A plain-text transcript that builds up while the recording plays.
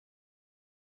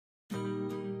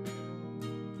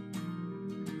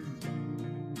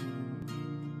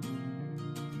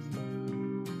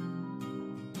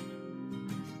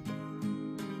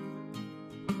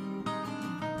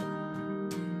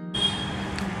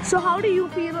So how do you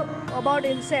feel about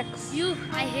insects?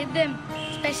 I hate them.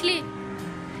 Especially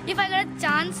if I get a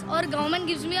chance or government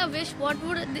gives me a wish, what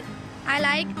would I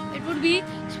like? It would be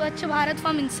Swachh Bharat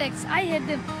from insects. I hate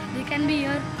them. They can be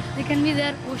here, they can be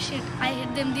there. Oh shit, I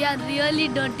hate them. They are really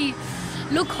dirty.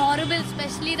 Look horrible,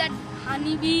 especially that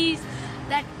honeybees,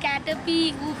 that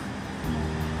caterpie. Oof.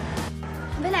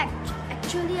 Well,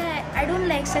 actually, I don't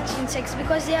like such insects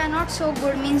because they are not so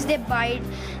good. Means they bite,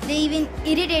 they even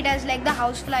irritate us like the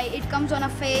housefly. It comes on our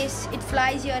face, it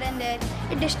flies here and there.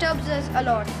 It disturbs us a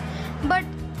lot. But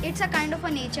it's a kind of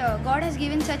a nature. God has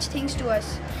given such things to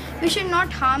us. We should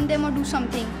not harm them or do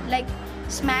something like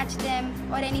smash them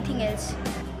or anything else.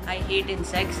 I hate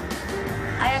insects.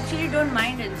 I actually don't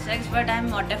mind insects, but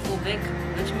I'm autophobic,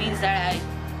 which means that I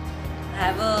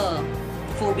have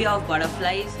a phobia of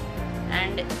butterflies.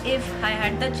 And if I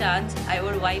had the chance, I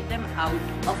would wipe them out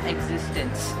of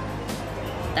existence.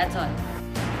 That's all.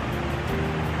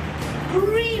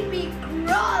 Creepy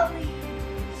crawly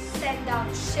send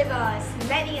out shivers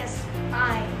many a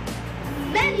spine.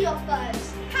 Many of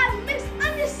us have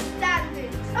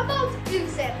misunderstandings about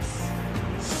insects.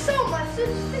 So much to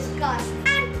discuss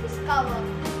and discover,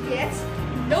 yet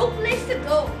no place to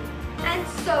go. And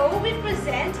so we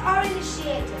present our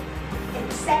initiative,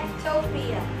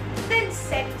 Insectopia, the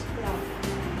Insect Club,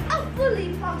 a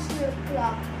fully functional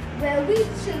club where we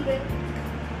children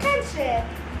can share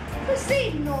the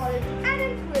same knowledge and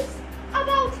interest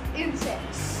about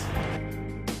insects.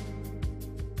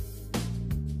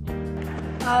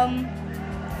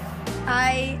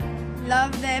 I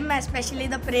love them, especially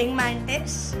the praying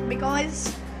mantis,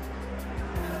 because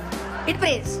it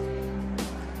prays.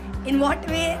 In what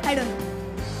way, I don't know,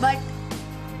 but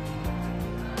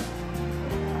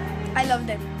I love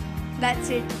them. That's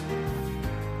it.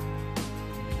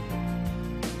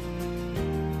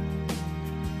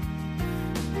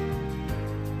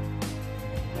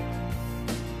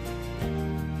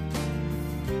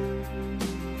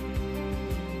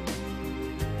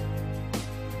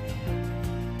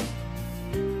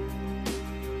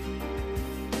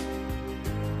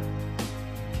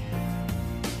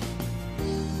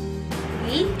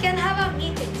 We can have our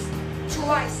meetings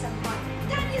twice a month.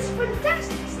 That is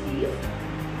fantastic, Steve.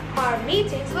 Our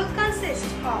meetings will consist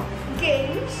of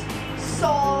games,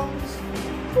 songs,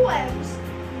 poems,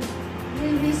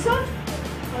 research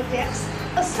projects,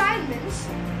 assignments,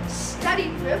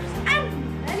 study trips, and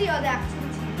many other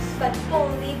activities. But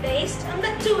only based on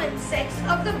the two insects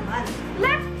of the month,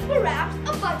 like perhaps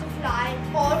a butterfly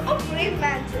or a praying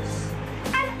mantis.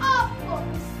 And our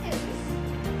purpose is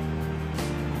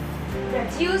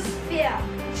reduce fear,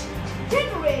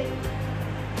 generate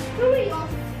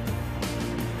curiosity,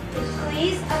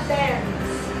 increase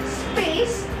awareness,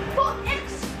 space for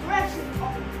expression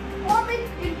of forming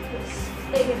interest,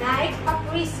 ignite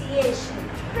appreciation,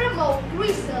 promote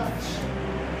research,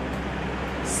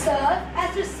 serve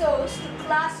as resource to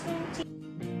classroom teaching.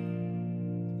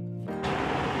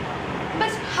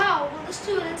 But how will the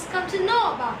students come to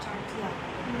know about our club?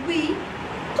 We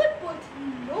could put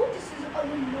notices on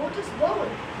the notice board.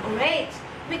 Great!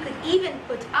 We could even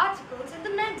put articles in the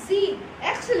magazine.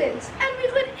 Excellent! And we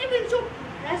could even show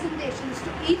presentations to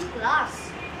each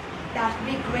class. That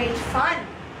would be great fun.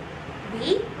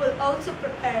 We will also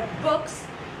prepare books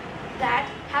that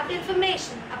have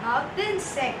information about the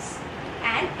insects,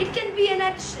 and it can be an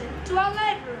addition to our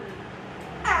library.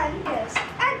 And yes,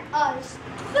 and us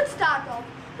could start off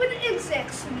with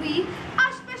insects we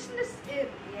are specialists in.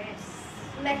 Yes.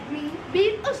 Like me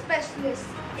being a specialist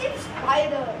in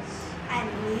spiders. And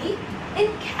me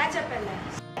in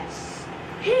caterpillars. Yes.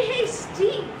 Hey,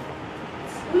 Steve.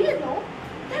 Do you know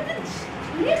that the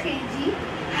junior KG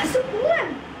has a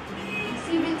poem?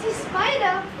 Itsy Bitsy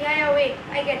Spider. Yeah, wait,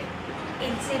 I get it.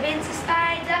 Itsy Bitsy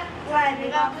Spider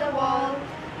climbing up the wall.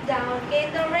 Down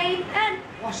came the rain and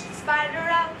washed the spider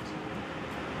out.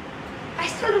 I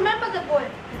still remember the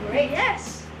poem. Great.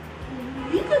 Yes.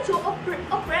 We could show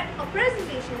a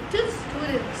presentation to the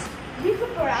students. We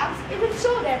could perhaps even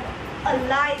show them a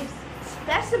live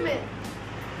specimen.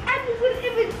 And we could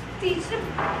even teach them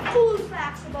cool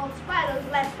facts about spiders,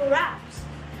 like perhaps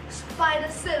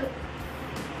spider silk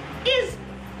is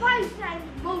 5 times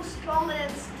more stronger than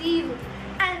steel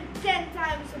and 10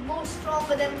 times more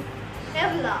stronger than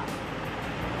Kevlar.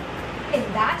 In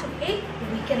that way,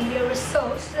 we can be a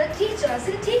resource to the teachers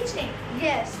in teaching.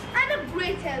 Yes, and a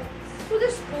great help to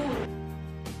the school.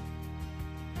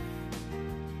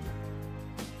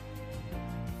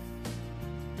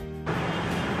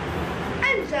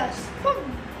 And just for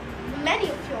many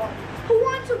of you all who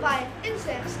want to buy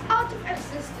insects out of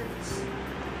existence,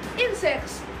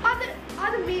 insects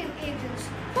are the main agents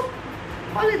for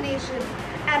pollination,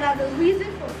 another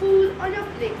reason for food on your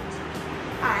plate.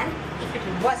 And if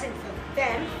it wasn't for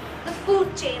them, the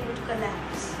food chain would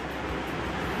collapse.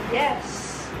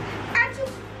 Yes. And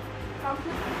to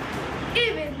conclude,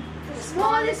 even the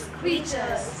smallest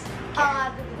creatures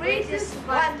are the greatest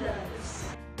wonders.